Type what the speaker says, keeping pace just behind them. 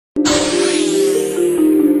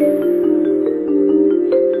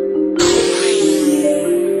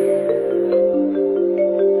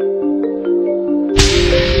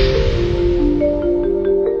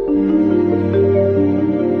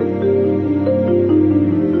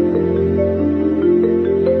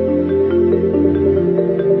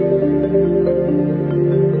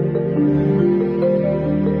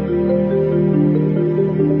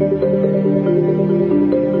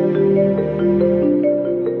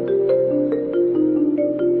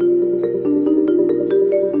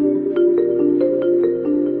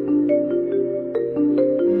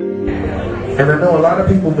And I know a lot of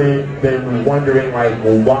people been wondering, like,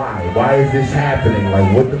 well, why? Why is this happening?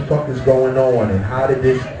 Like, what the fuck is going on? And how did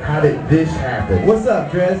this happen? What's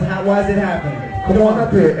up, Dres? Why is it happening? Come on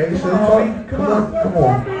up here, Asa. Come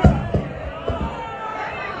on.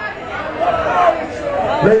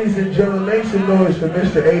 Ladies and gentlemen, make some noise for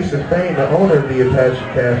Mr. Asa Fain, the owner of the Apache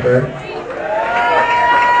Cafe.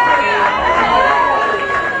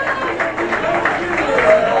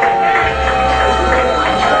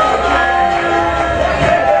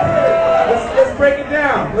 Let's break it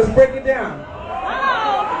down. Let's break it down.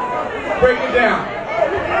 Break it down.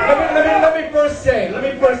 Let me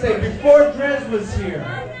first say, before Dres was here,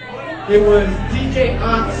 it was DJ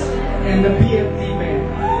Ox and the BFD band.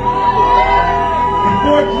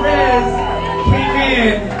 Before Dres came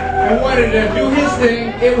in and wanted to do his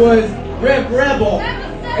thing, it was Rebel.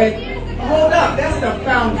 And hold up, that's the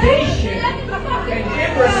foundation. And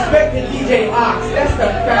give respect to DJ Ox, that's the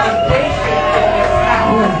foundation of this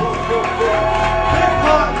house.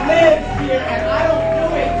 Hip-hop lives here, and I don't do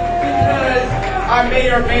it because I may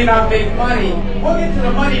or may not make money. We'll get to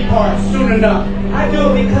the money part soon enough. I do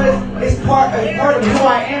it because it's part of who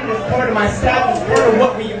I am, it's part of my staff, it's part of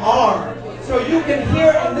what we are. So you can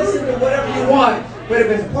hear and listen to whatever you want, but if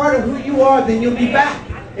it's part of who you are, then you'll be back.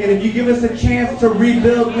 And if you give us a chance to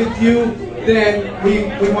rebuild with you, then we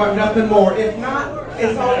want nothing more. If not,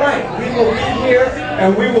 it's all right. We will be here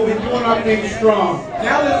and we will be doing our thing strong.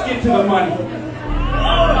 Now let's get to the money.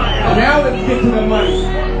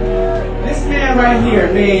 This man right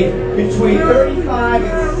here made between $35,000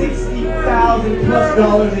 and $60,000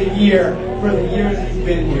 plus a year for the years he's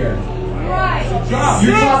been here.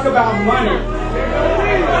 You talk about money.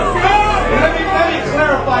 Let me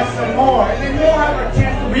clarify some more, and then we'll have a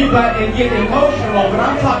chance to rebut and get emotional, but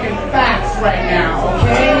I'm talking facts right now,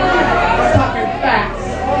 okay? I'm talking facts.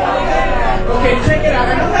 Okay, check it out.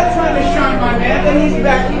 And I'm not trying to shine my man, but he's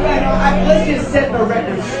back. Let's just set the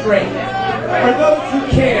record straight. For those who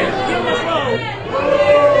care.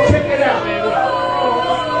 Check it out.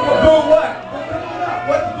 Boo what?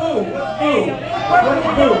 What's boo? What's boo? What's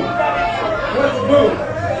boo? What's boo?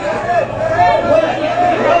 What?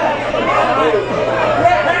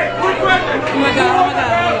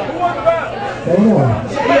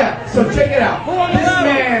 Yeah, so check it out. This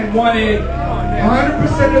man wanted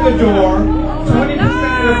 100% of the door, 20% of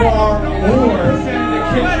the bar, and 4% of the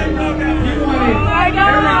kitchen. He wanted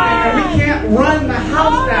everything, and we can't run the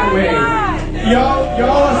house that way. Y'all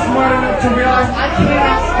are smart enough to realize I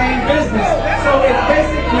cannot stay in business. So it's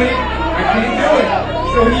basically, I can't do it.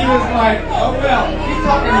 So he was like, oh well, he's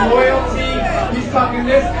talking loyalty, he's talking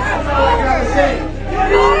this, that's all I gotta say.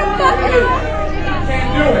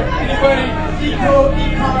 Can't do it. Anybody,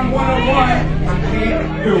 Econ 101, I can't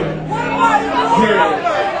do it. Period.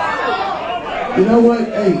 You know what?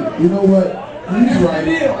 Hey, you know what? He's right.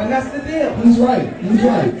 That's the deal. He's right.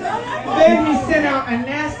 Then he sent out a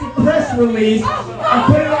nasty press release and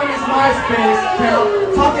put it on his MySpace account,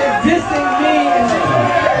 dissing me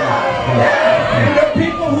and the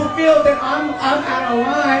people who feel that I'm out of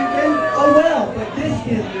line, then oh well, but this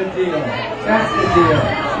is the deal. That's the deal.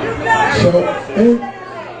 So,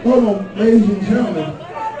 hold on, ladies and gentlemen.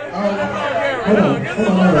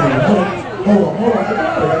 Hold on. I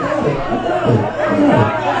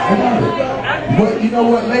got it. But you know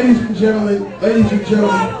what, ladies and gentlemen,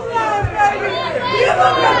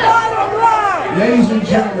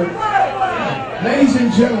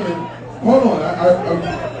 hold on.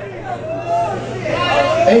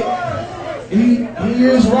 He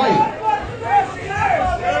is right.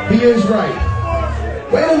 He is right.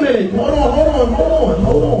 Wait a minute.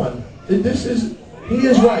 Hold on. He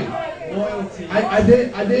is right. I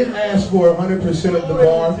did ask for 100% of the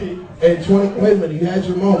bar and 20. Wait a minute. You had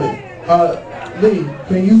your moment. Lee,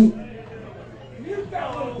 can you?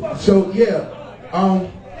 So yeah,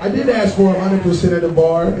 I did ask for 100% of the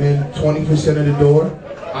bar and 20% of the door.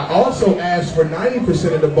 I also asked for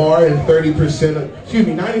 90% of the bar and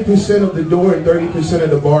 90% of the door and 30% of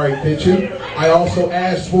the bar and kitchen. I also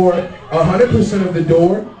asked for 100% of the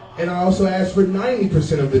door, and I also asked for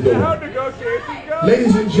 90% of the door.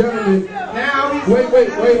 Ladies and gentlemen, wait,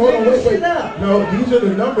 hold on. No, these are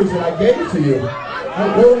the numbers that I gave to you.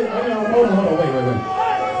 Hold on, wait.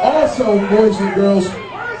 Also, boys and girls,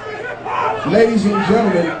 ladies and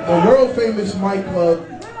gentlemen, the world famous Mike Club.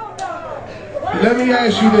 Let me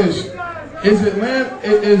ask you this: is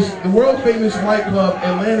the world famous Mike Club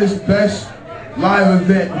Atlanta's best live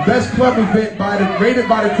event, best club event rated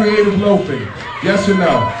by the Creative Loafing? Yes or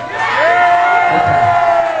no? Okay.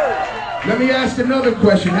 Let me ask another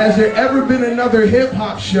question: has there ever been another hip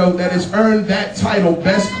hop show that has earned that title,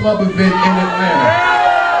 best club event in Atlanta?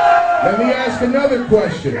 Let me ask another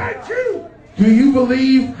question. Do you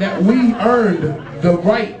believe that we earned the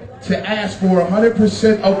right to ask for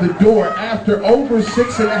 100% of the door after over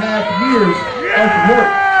 6.5 years of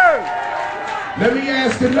work? Let me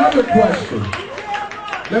ask another question.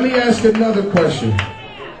 Let me ask another question.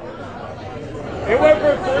 It went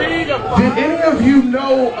from 3 to 5. Did any of you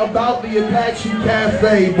know about the Apache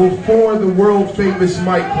Cafe before the world famous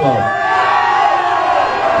Mike Club?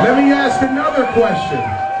 Let me ask another question.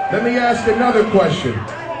 Let me ask another question.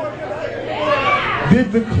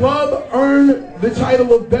 Did the club earn the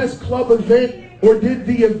title of Best Club Event, or did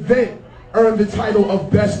the event earn the title of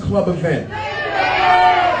Best Club Event?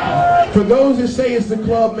 For those that say it's the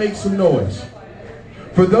club, make some noise.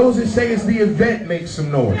 For those that say it's the event, make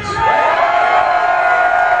some noise.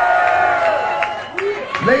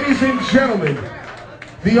 Ladies and gentlemen,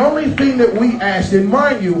 the only thing that we asked, and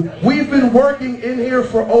mind you, we've been working in here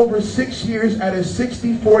for over 6 years at a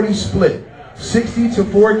 60-40 split. 60 to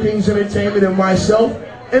 4 Kings Entertainment and myself,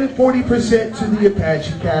 and 40% to the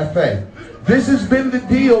Apache Cafe. This has been the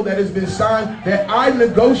deal that has been signed, that I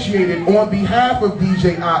negotiated on behalf of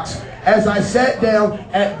DJ Ox as I sat down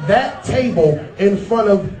at that table in front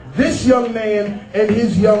of this young man and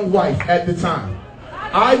his young wife at the time.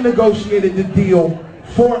 I negotiated the deal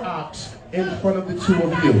for Ox in front of the two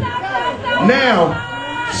of you. Now,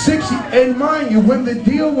 and mind you, when the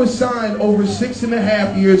deal was signed over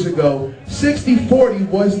 6.5 years ago, 60-40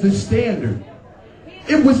 was the standard.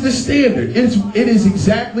 It was the standard. It is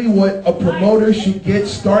exactly what a promoter should get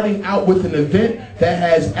starting out with an event that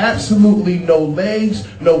has absolutely no legs,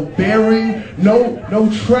 no bearing, no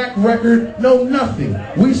track record, no nothing.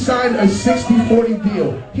 We signed a 60-40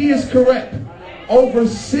 deal. He is correct. Over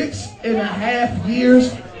 6.5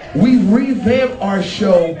 years, we've revamped our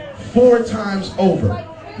show 4 times over.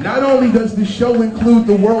 Not only does the show include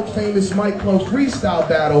the world famous Mike Club freestyle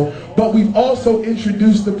battle, but we've also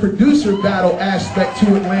introduced the producer battle aspect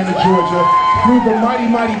to Atlanta, Georgia through the Mighty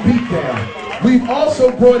Mighty Beatdown. We've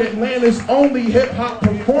also brought Atlanta's only hip-hop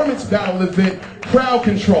performance battle event, Crowd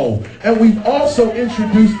Control. And we've also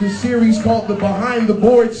introduced the series called the Behind the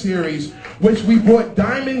Board series, which we brought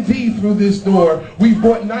Diamond D through this door. We've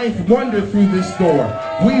brought Ninth Wonder through this door.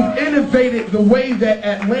 We've innovated the way that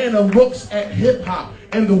Atlanta looks at hip-hop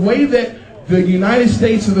and the way that the United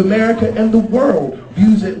States of America and the world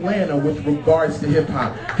views Atlanta with regards to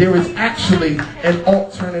hip-hop. There is actually an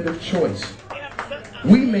alternative choice.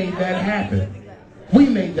 We made that happen. We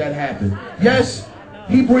made that happen. Yes,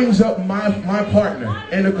 he brings up my partner.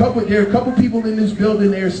 And there are a couple people in this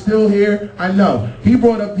building, they're still here. I know. He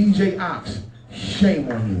brought up DJ Ox.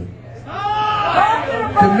 Shame on you.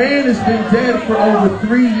 The man has been dead for over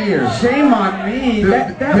 3 years. Shame on me.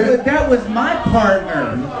 That was my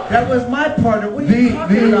partner. That was my partner. What are you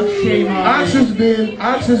talking about, shame on Ox me?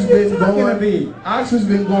 Ox has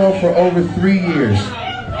been gone for over 3 years.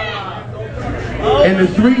 And the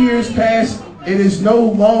 3 years past, it is no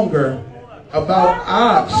longer about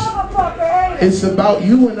Ox. It's about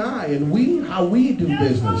you and I and how we do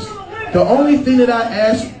business. The only thing that I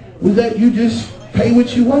asked was that you just pay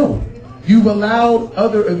what you owe. You've allowed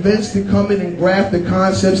other events to come in and grab the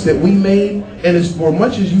concepts that we made, and as for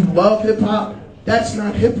much as you love hip-hop, that's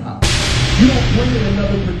not hip-hop. You don't bring in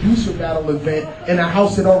another producer battle event in a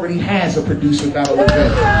house that already has a producer battle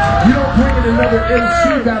event. You don't bring in another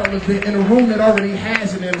MC battle event in a room that already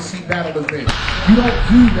has an MC battle event. You don't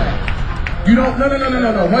do that. You don't, no.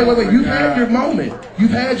 Wait. You've had your moment. You've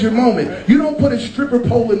had your moment. You don't put a stripper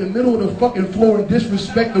pole in the middle of the fucking floor and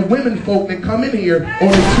disrespect the women folk that come in here on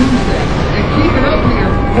a Tuesday and keep it up here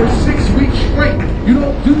for 6 weeks straight. You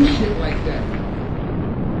don't do shit like that.